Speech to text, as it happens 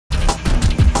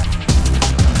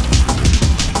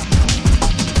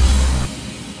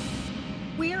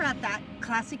at that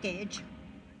classic age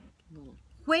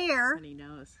where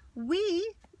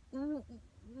we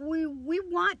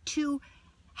want to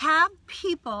have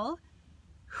people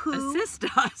who assist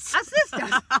us.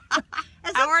 How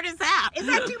hard is that? Is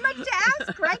that too much to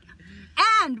ask, right?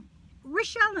 And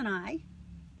Rachell and I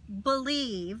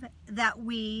believe that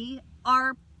we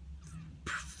are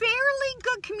fairly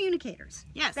good communicators.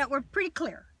 Yes. That we're pretty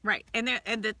clear. Right. And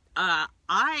that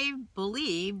I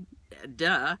believe,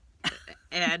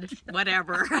 and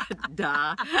whatever,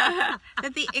 that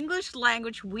the English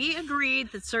language, we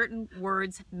agreed that certain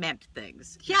words meant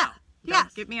things. Yeah.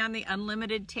 Don't get me on the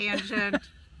unlimited tangent,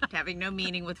 having no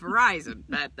meaning with Verizon.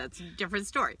 That's a different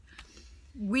story.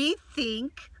 We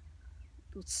think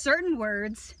certain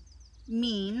words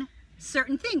mean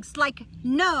certain things. Like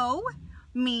no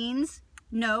means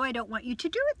no, I don't want you to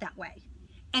do it that way.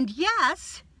 And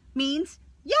yes means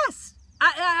yes,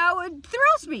 it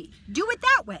thrills me. Do it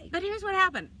that way. But here's what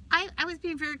happened. I was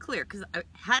being very clear because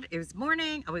it was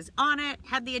morning, I was on it,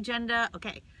 had the agenda.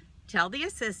 Okay, tell the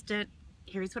assistant,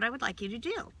 here's what I would like you to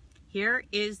do. Here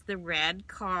is the red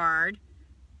card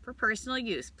for personal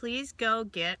use. Please go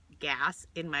get gas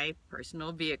in my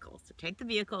personal vehicle. So take the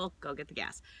vehicle, go get the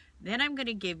gas. Then I'm going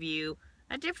to give you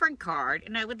a different card,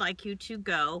 and I would like you to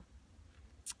go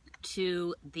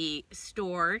to the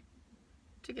store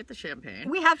to get the champagne.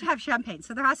 We have to have champagne,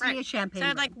 so there has to be a champagne. So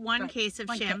I'd like one case of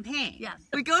champagne. Yes.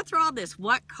 We go through all this,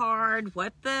 what card,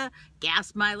 what the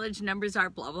gas mileage numbers are,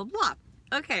 blah, blah, blah.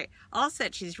 Okay, all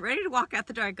set. She's ready to walk out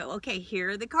the door. I go, okay, here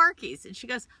are the car keys. And she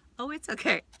goes, oh, it's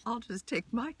okay. I'll just take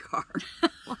my car.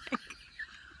 Like,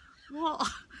 well,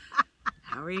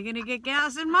 how are you going to get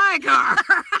gas in my car?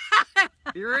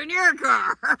 You're in your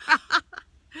car.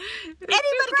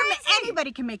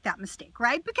 Anybody can make that mistake,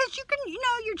 right? Because you can,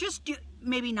 you're just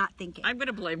maybe not thinking. I'm going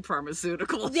to blame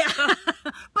pharmaceuticals. Yeah.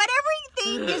 But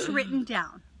everything is written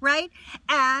down, right?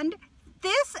 And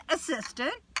this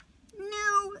assistant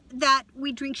knew that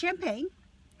we drink champagne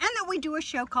and that we do a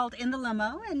show called In the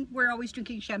Limo, and we're always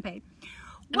drinking champagne.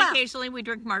 And occasionally we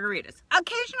drink margaritas.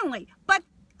 Occasionally, but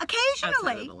occasionally.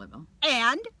 Outside of the limo.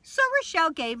 And so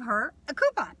Rachell gave her a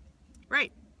coupon.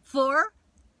 Right. For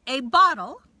a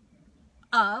bottle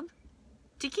of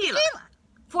tequila.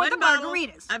 For the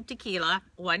margaritas. Of tequila,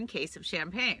 one case of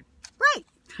champagne. Right.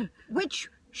 Which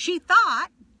she thought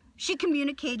she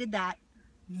communicated that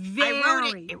very. I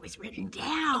wrote it. It was written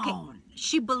down. Okay.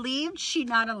 She believed she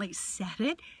not only said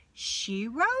it, she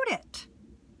wrote it.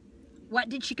 What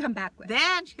did she come back with?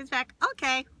 Then she comes back,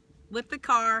 okay, with the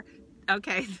car.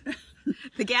 Okay.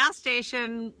 The gas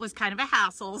station was kind of a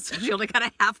hassle, so she only got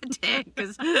a half a tank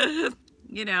because, little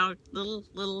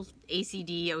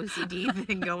ACD, OCD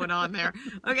thing going on there.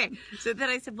 Okay, so then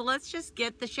I said, well, let's just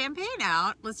get the champagne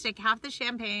out. Let's take half the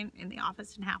champagne in the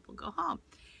office and half will go home.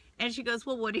 And she goes,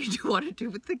 well, what do you want to do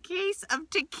with the case of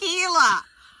tequila?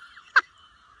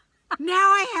 Now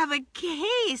I have a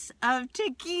case of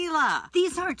tequila.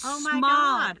 These aren't small. My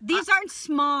God. These aren't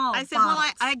small. I said, well,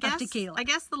 I guess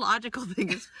the logical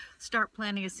thing is start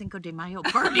planning a Cinco de Mayo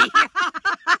party.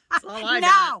 That's all I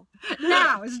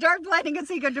Now, start planning a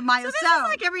Cinco de Mayo. So this is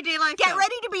like everyday life. Get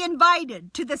ready to be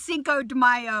invited to the Cinco de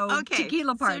Mayo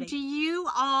tequila party. So do you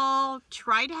all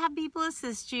try to have people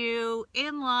assist you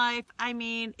in life? I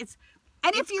mean, it's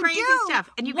if you crazy do, stuff,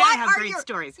 and you gotta have great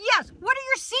stories. Yes. What are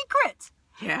your secrets?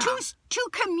 Yeah. To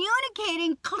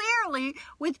communicating clearly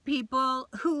with people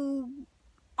who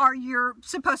you're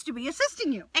supposed to be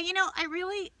assisting you. And I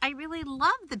really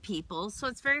love the people, so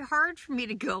it's very hard for me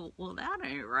to go, well, that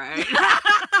ain't right.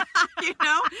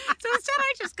 So instead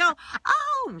I just go,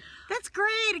 oh, that's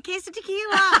great, a case of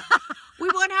tequila. We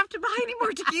won't have to buy any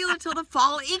more tequila till the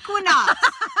fall equinox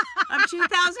of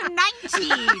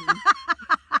 2019.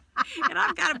 And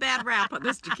I've got a bad rap on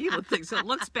this tequila thing, so it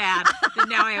looks bad that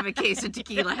now I have a case of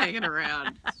tequila hanging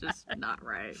around. It's just not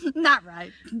right. Not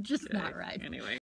right. Just not right. Anyway.